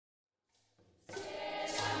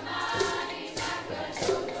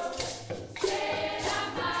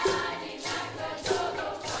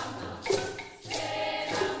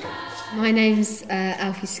My name's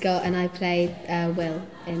Alfie Scott and I play Will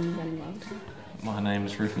in Running Wild. My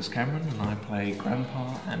name's Rufus Cameron and I play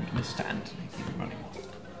Grandpa and Mr. Anthony in Running Wild.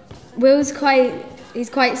 Will's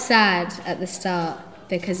quite sad at the start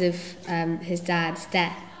because of his dad's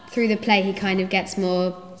death. Through the play he kind of gets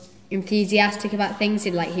more enthusiastic about things,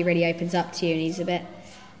 and he really opens up to you, and he's a bit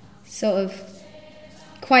sort of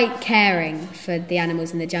quite caring for the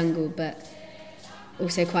animals in the jungle, but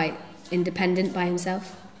also quite independent by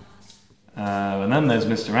himself. And then there's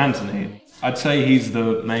Mr. Anthony. I'd say he's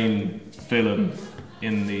the main villain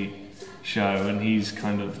in the show, and he's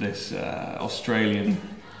kind of this Australian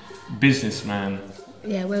businessman.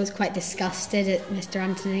 Yeah, Will's quite disgusted at Mr.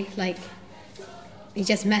 Anthony. He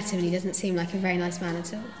just met him and he doesn't seem like a very nice man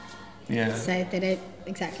at all. Yeah. So they don't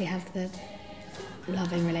exactly have the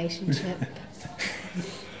loving relationship.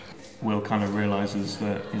 Will kind of realises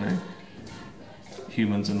that,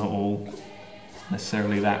 humans are not all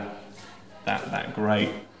necessarily that great.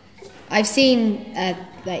 I've seen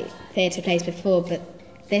theatre plays before, but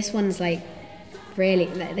this one's really,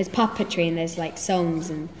 there's puppetry and there's songs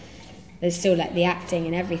and there's still the acting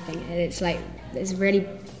and everything. And it's really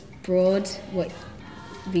broad what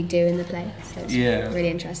we do in the play, so it's really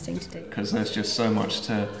interesting to do. Because there's just so much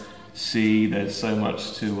to see, there's so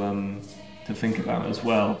much to think about as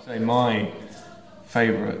well. So my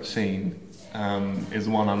favourite scene is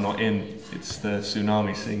the one I'm not in. It's the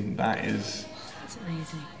tsunami scene. That's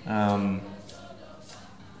amazing.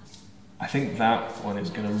 I think that one is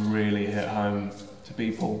going to really hit home to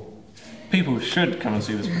people. People should come and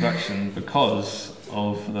see this production because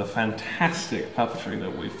of the fantastic puppetry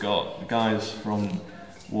that we've got. The guys from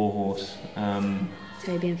Warhorse,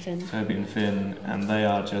 Toby and Finn, and they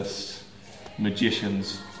are just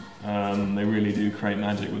magicians. They really do create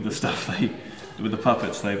magic with the stuff with the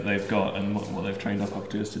puppets they've got and what they've trained up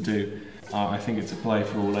puppeteers to do. I think it's a play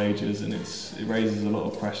for all ages, and it raises a lot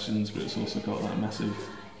of questions, but it's also got that massive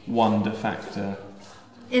wonder factor.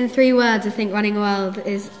 In 3 words, I think Running Wild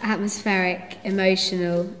is atmospheric,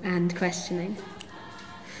 emotional, and questioning.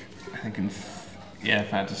 I think, if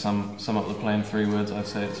I had to sum up the play in 3 words, I'd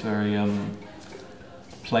say it's very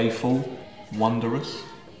playful, wondrous,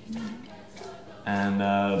 and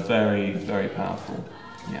very, very powerful.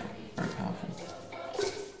 Yeah, very powerful.